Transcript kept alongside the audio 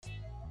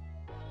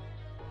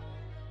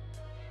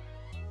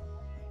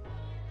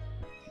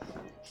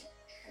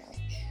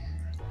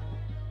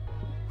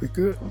We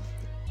good?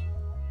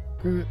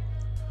 Good.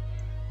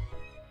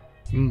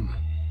 I'm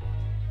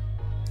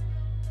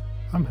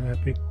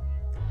happy.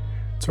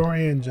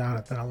 Tori and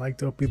Jonathan, I like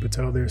to help people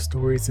tell their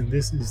stories, and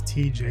this is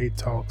TJ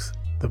Talks,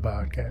 the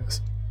podcast.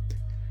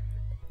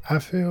 I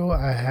feel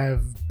I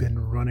have been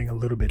running a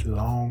little bit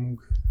long.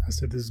 I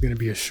said this is going to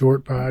be a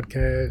short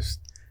podcast.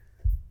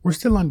 We're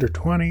still under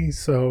 20,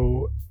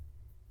 so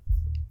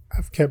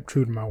I've kept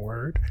true to my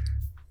word,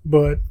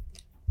 but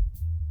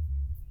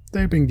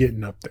they've been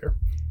getting up there.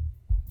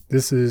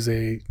 This is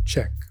a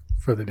check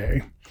for the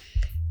day.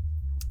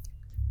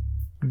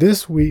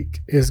 This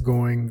week is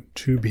going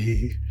to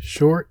be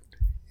short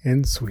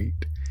and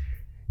sweet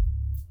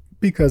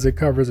because it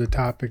covers a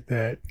topic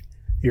that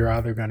you're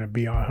either going to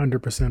be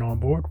 100% on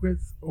board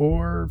with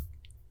or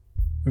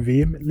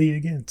vehemently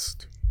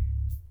against.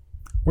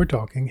 We're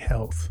talking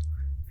health.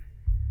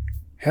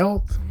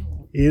 Health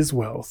is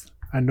wealth.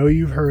 I know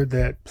you've heard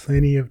that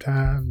plenty of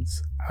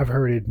times. I've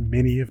heard it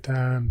many of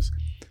times.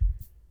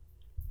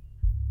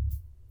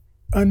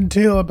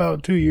 Until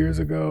about 2 years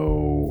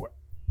ago,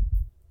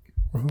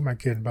 or who am I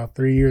kidding? About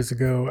 3 years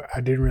ago,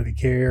 I didn't really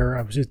care.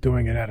 I was just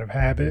doing it out of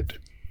habit.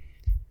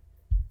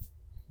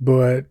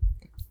 But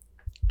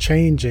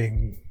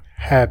changing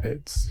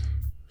habits,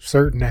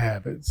 certain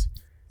habits,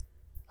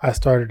 I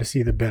started to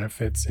see the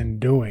benefits in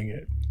doing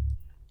it.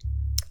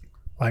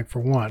 Like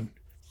for one,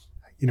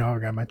 I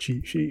got my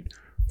cheat sheet.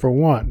 For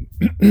one,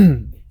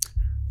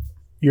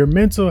 your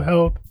mental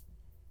health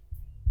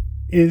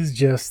is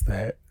just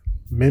that,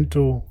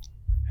 mental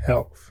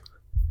health.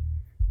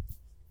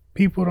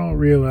 People don't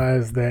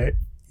realize that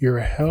your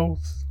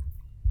health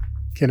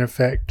can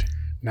affect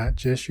not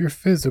just your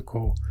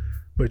physical,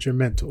 but your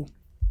mental.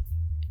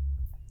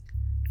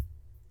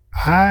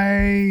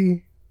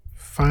 I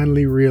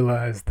finally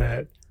realized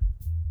that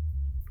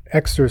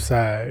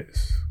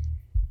exercise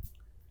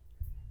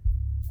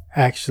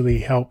actually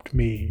helped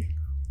me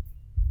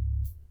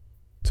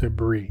to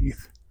breathe.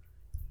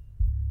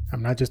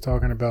 I'm not just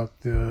talking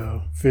about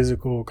the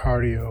physical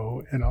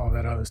cardio and all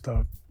that other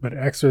stuff, but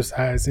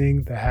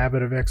exercising, the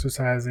habit of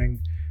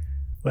exercising,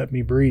 let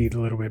me breathe a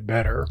little bit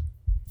better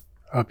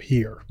up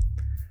here.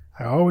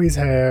 I always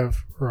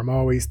have, or I'm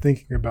always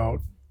thinking about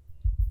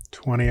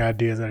 20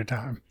 ideas at a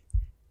time.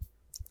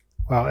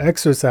 While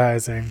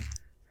exercising,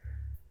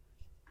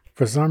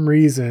 for some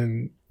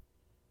reason,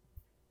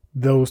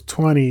 those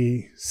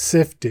 20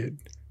 sifted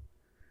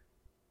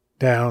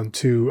down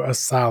to a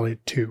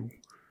solid 2.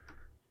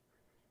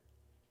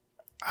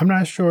 I'm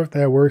not sure if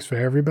that works for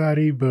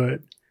everybody,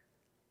 but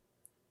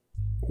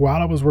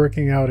while I was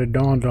working out, it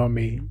dawned on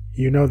me,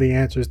 you know the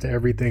answers to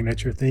everything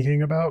that you're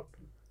thinking about.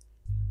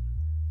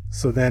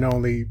 So then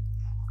only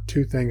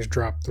 2 things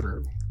drop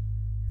through.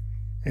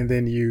 And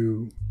then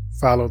you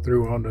follow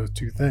through on those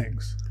 2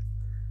 things.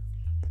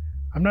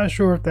 I'm not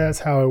sure if that's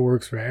how it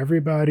works for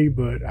everybody,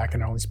 but I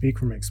can only speak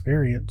from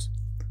experience.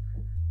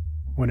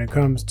 When it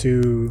comes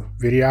to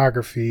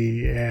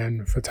videography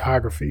and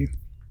photography,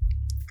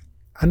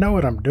 I know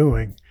what I'm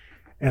doing,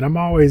 and I'm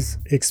always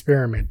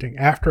experimenting.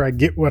 After I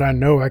get what I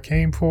know I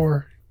came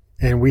for,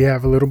 and we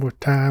have a little more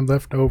time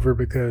left over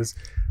because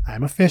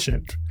I'm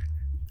efficient,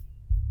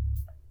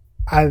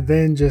 I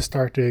then just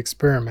start to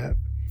experiment.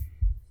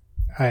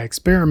 I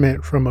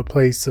experiment from a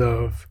place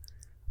of,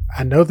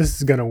 I know this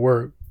is going to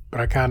work, but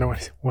I kind of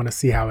want to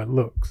see how it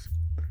looks.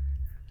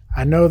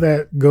 I know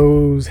that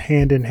goes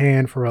hand in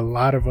hand for a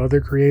lot of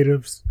other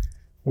creatives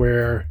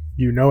where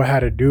you know how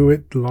to do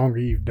it the longer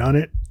you've done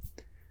it.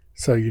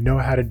 So you know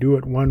how to do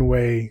it one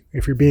way.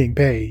 If you're being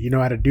paid, you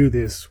know how to do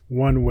this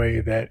one way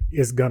that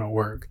is going to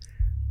work.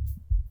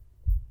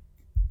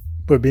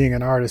 But being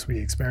an artist, we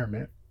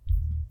experiment.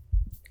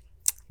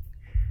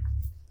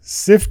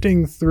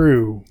 Sifting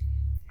through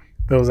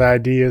those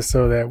ideas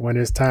so that when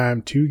it's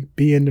time to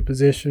be in the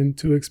position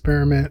to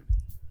experiment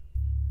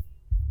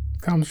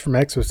comes from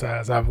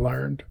exercise, I've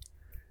learned.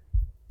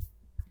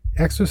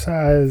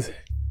 Exercise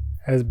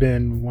has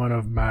been one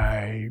of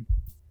my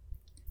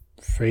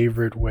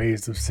favorite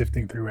ways of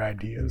sifting through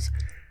ideas.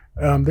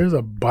 There's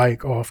a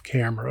bike off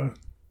camera.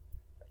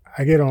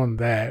 I get on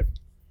that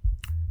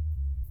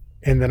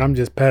and then I'm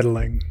just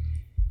pedaling.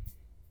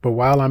 But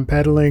while I'm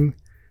pedaling,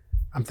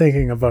 I'm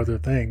thinking of other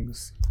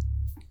things.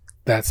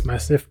 That's my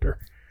sifter.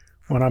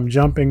 When I'm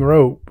jumping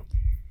rope,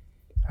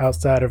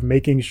 outside of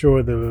making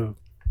sure the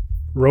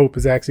rope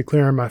is actually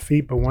clearing my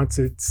feet, but once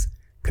it's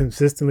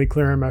consistently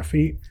clearing my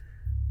feet,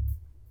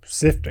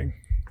 sifting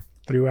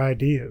through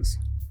ideas.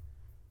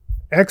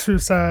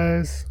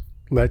 Exercise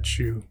lets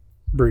you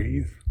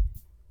breathe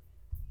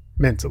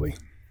mentally.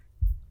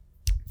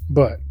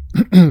 But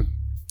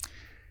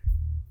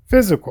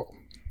physical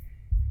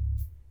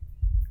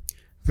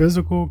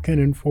can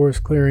enforce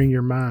clearing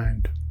your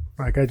mind.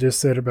 Like I just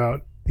said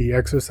about the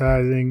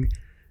exercising,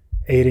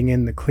 aiding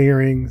in the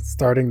clearing,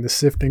 starting the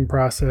sifting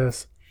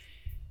process.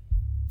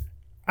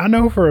 I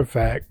know for a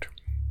fact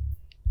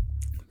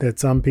that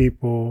some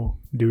people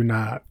do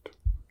not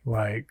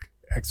like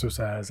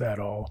exercise at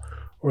all,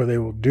 or they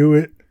will do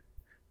it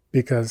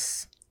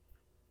because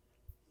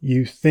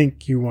you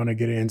think you want to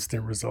get an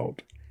instant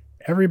result.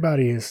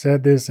 everybody has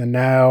said this, and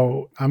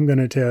now I'm going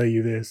to tell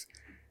you this.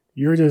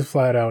 You're just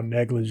flat out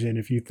negligent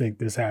if you think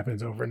this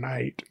happens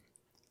overnight.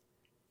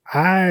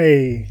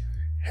 I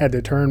had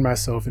to turn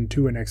myself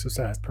into an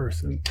exercise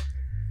person.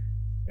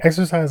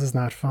 Exercise is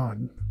not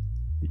fun.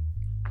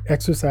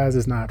 Exercise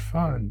is not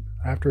fun.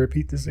 I have to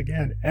repeat this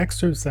again.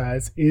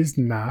 Exercise is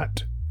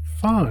not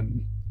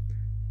fun.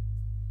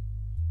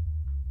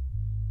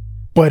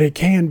 But it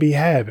can be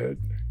habit.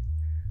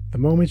 The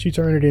moment you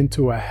turn it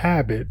into a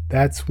habit,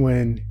 that's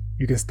when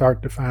you can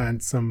start to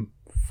find some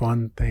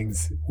fun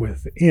things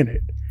within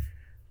it.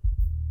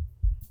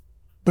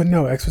 But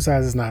no,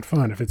 exercise is not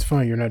fun. If it's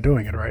fun, you're not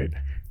doing it right.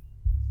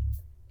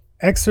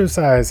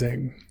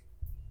 Exercising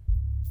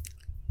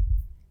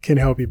can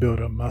help you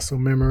build up muscle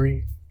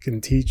memory, can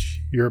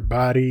teach your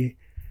body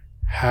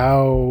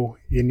how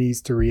it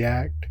needs to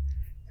react.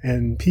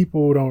 And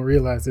people don't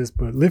realize this,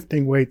 but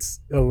lifting weights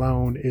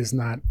alone is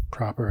not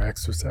proper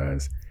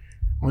exercise.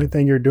 Only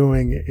thing you're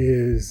doing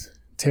is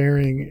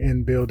tearing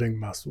and building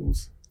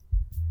muscles.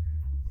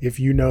 If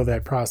you know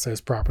that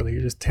process properly,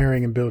 you're just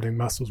tearing and building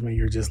muscles when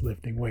you're just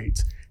lifting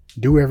weights.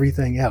 Do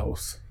everything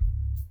else.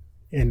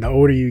 And the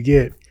older you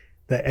get,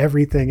 the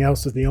everything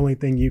else is the only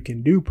thing you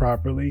can do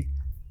properly.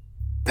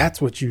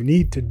 That's what you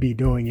need to be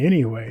doing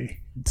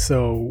anyway.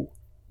 So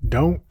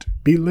don't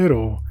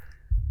belittle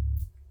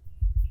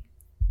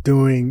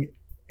doing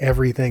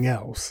everything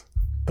else.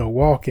 The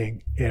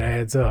walking, it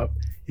adds up.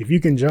 If you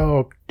can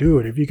jog, do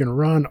it. If you can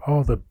run,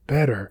 all the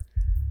better.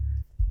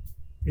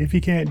 If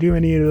you can't do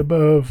any of the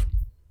above,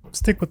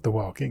 stick with the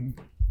walking.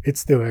 It's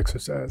still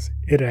exercise.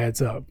 It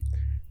adds up.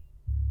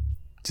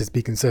 Just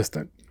be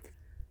consistent.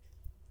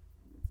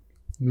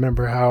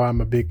 Remember how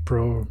I'm a big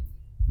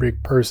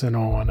person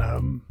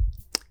on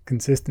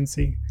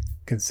consistency.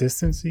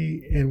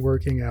 Consistency in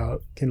working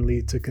out can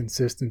lead to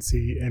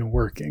consistency in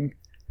working.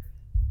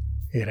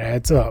 It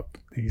adds up.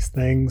 These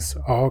things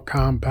all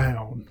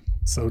compound.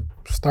 So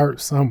start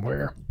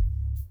somewhere.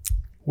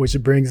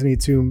 Which brings me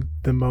to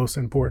the most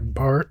important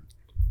part.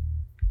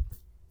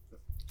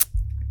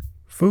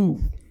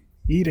 Food,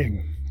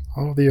 eating,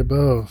 all the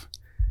above.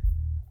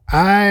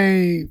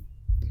 I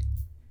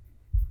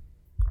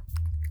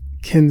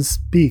can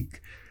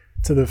speak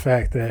to the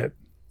fact that,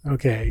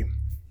 okay,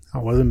 I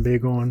wasn't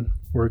big on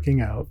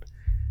working out.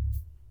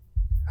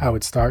 I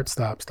would start,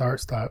 stop.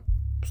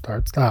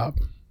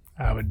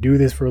 I would do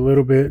this for a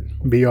little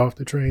bit, be off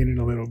the train in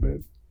a little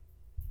bit.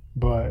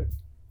 But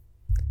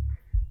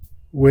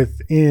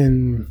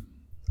within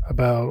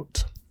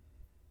about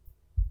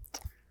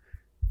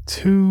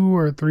 2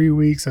 or 3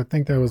 weeks, I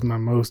think that was my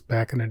most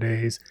back in the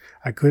days,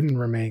 I couldn't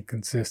remain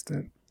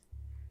consistent.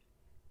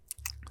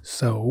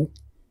 So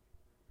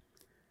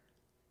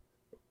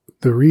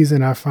the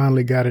reason I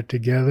finally got it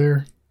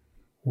together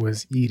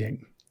was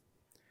eating.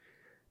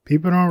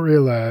 People don't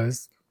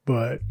realize,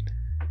 but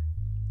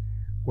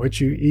what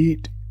you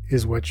eat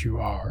is what you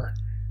are.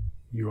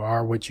 You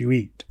are what you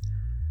eat.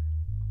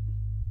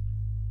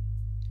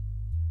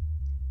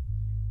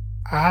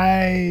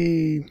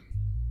 I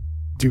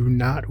do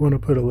not want to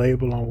put a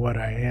label on what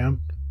I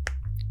am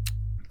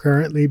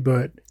currently,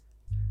 but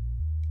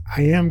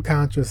I am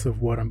conscious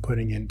of what I'm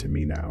putting into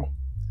me now.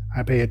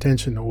 I pay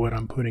attention to what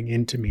I'm putting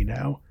into me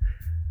now.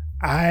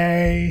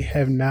 I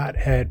have not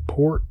had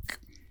pork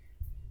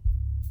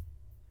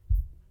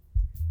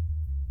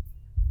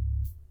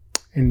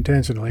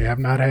intentionally. I've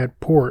not had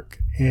pork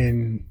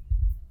in,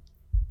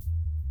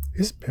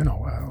 it's been a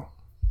while,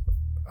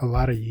 a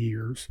lot of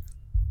years.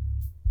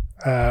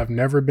 I've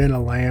never been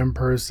a lamb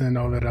person,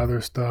 all that other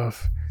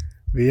stuff.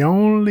 The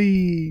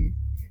only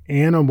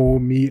animal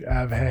meat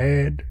I've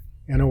had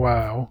in a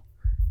while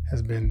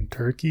has been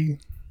turkey,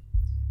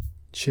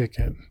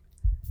 chicken,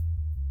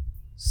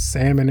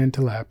 salmon, and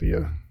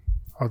tilapia.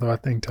 Although I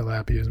think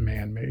tilapia is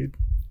man-made.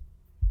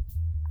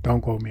 Don't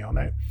quote me on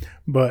that.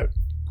 But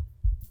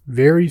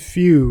very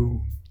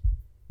few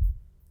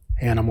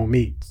animal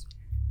meats.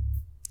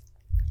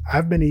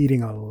 I've been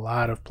eating a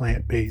lot of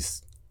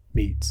plant-based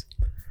meats.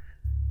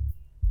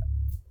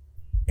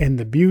 And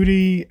the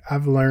beauty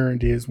I've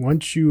learned is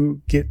once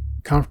you get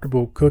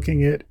comfortable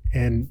cooking it,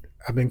 and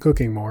I've been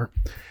cooking more,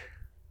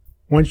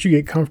 once you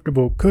get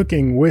comfortable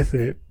cooking with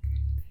it,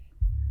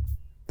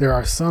 there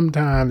are some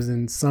times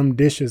in some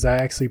dishes I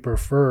actually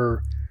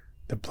prefer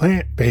the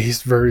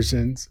plant-based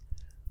versions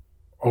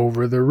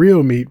over the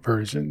real meat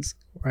versions.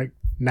 Like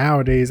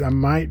nowadays, I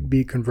might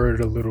be converted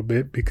a little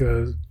bit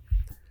because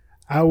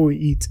I will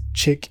eat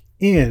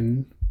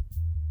chick-in,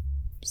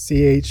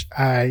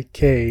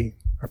 CHIK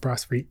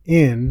apostrophe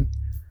in,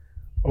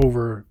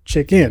 over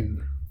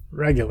chicken,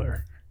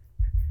 regular.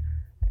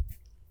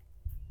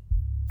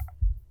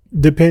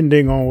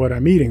 Depending on what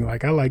I'm eating.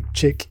 Like I like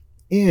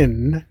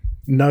chick-in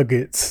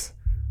nuggets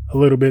a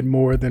little bit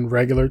more than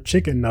regular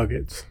chicken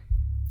nuggets.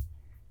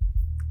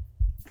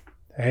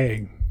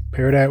 Hey,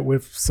 pair that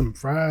with some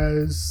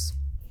fries.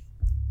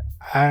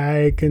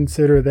 I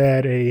consider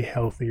that a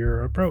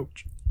healthier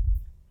approach.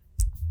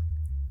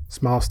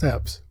 Small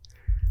steps.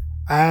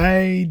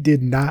 I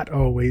did not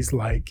always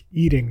like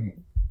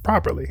eating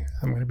properly.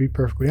 I'm going to be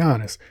perfectly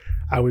honest.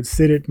 I would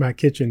sit at my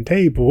kitchen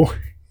table.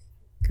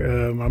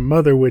 My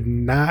mother would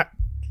not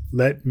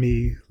let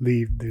me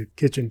leave the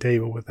kitchen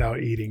table without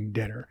eating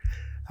dinner.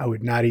 I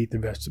would not eat the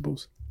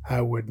vegetables. I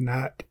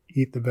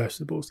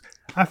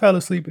fell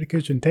asleep at the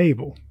kitchen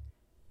table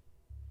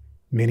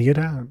many a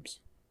times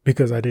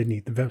because I didn't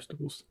eat the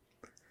vegetables.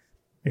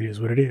 It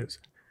is what it is.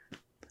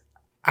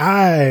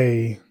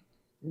 I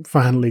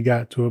finally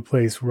got to a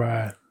place where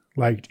I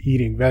liked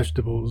eating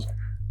vegetables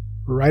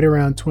right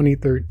around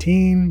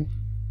 2013,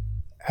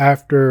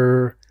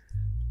 after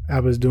I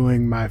was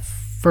doing my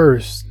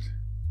first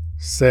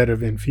set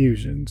of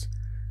infusions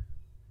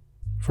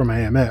for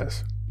my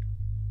MS.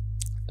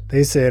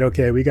 They said,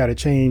 okay, we got to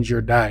change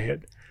your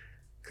diet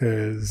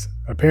because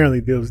apparently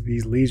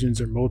these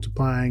lesions are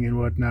multiplying and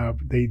whatnot.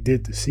 They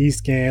did the C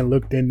scan,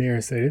 looked in there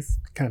and said, it's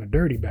kind of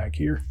dirty back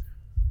here.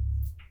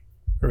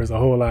 There was a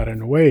whole lot in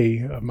the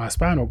way of my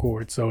spinal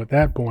cord. So at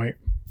that point,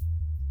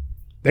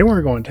 they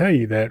weren't going to tell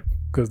you that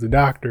because the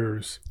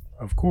doctors,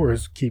 of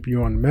course, keep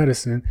you on the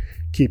medicine,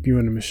 keep you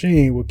in the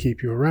machine, will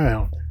keep you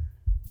around.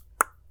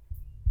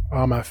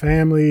 All my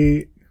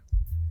family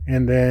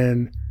and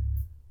then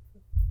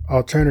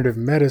alternative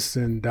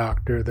medicine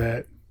doctor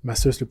that my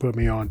sister put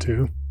me on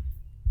to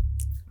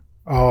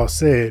all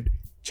said,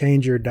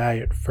 change your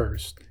diet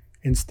first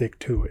and stick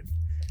to it.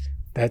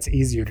 That's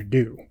easier to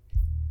do.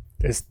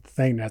 This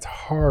thing that's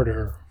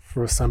harder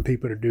for some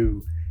people to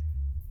do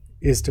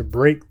is to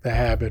break the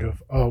habit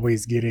of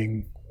always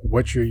getting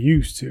what you're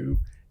used to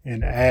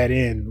and add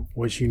in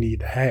what you need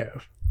to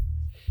have.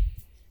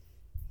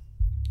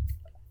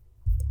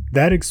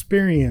 That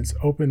experience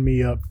opened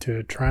me up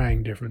to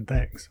trying different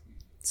things.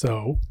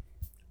 So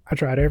I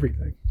tried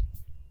everything.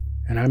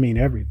 And I mean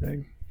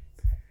everything.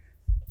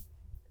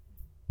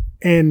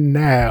 And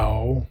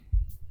now,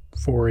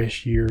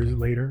 4-ish years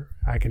later,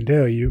 I can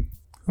tell you,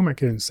 who am I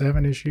kidding,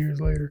 7-ish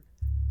years later?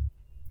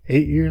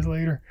 8 years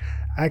later?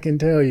 I can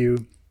tell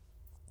you,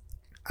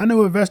 I know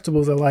what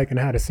vegetables I like and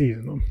how to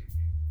season them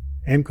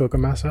and cook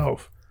them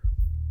myself.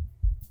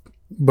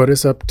 But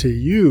it's up to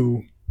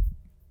you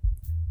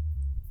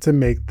to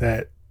make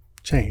that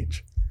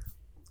change.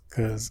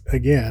 Because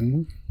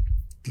again,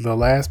 the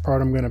last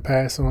part I'm going to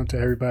pass on to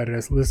everybody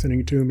that's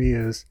listening to me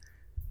is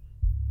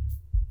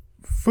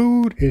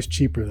food is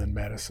cheaper than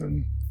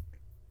medicine.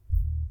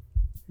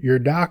 Your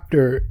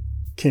doctor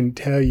can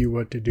tell you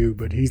what to do,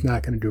 but he's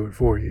not going to do it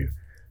for you.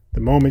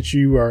 The moment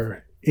you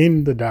are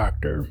in the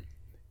doctor,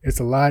 it's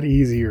a lot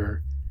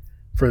easier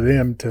for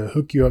them to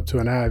hook you up to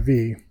an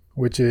IV,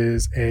 which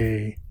is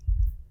a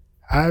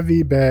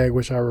IV bag,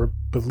 which I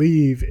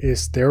believe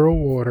is sterile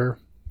water,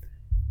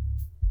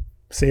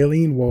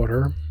 saline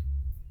water,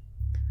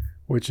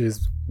 which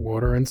is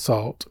water and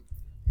salt,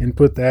 and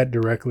put that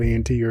directly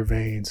into your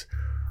veins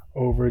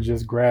over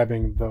just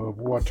grabbing the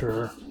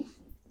water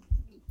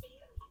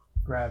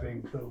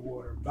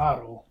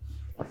bottle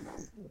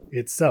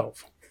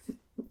itself.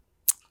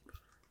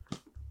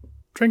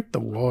 Drink the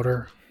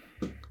water.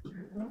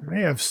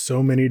 They have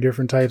so many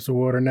different types of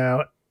water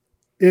now.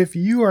 If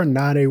you are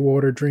not a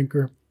water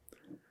drinker,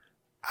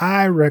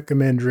 I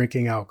recommend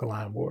drinking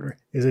alkaline water.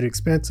 Is it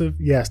expensive?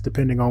 Yes,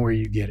 depending on where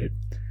you get it.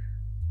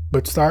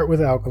 But start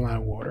with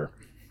alkaline water.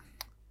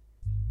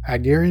 I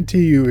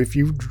guarantee you, if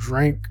you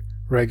drank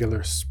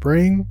regular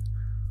spring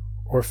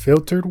or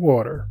filtered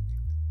water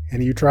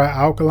and you try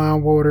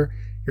alkaline water,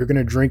 you're going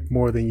to drink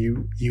more than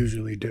you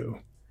usually do.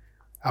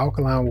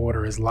 Alkaline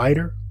water is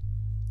lighter.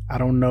 I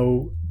don't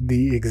know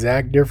the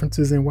exact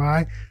differences and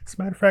why. As a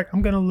matter of fact,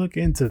 I'm going to look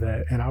into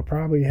that and I'll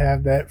probably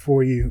have that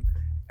for you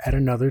at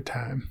another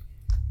time.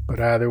 But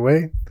either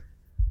way,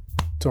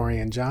 Tori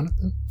and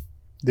Jonathan,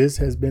 this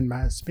has been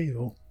my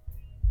spiel.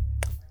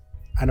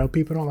 I know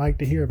people don't like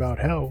to hear about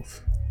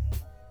health,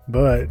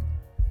 but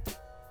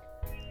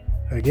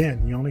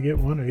again, you only get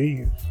one of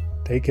these.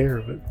 Take care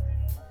of it.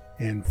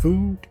 And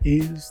food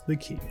is the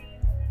key.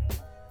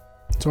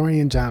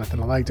 Tori and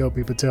Jonathan, I like to help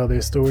people tell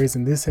their stories,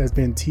 and this has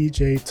been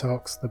TJ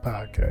Talks, the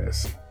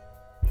podcast.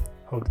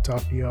 Hope to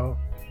talk to y'all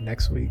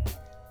next week.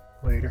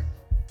 Later.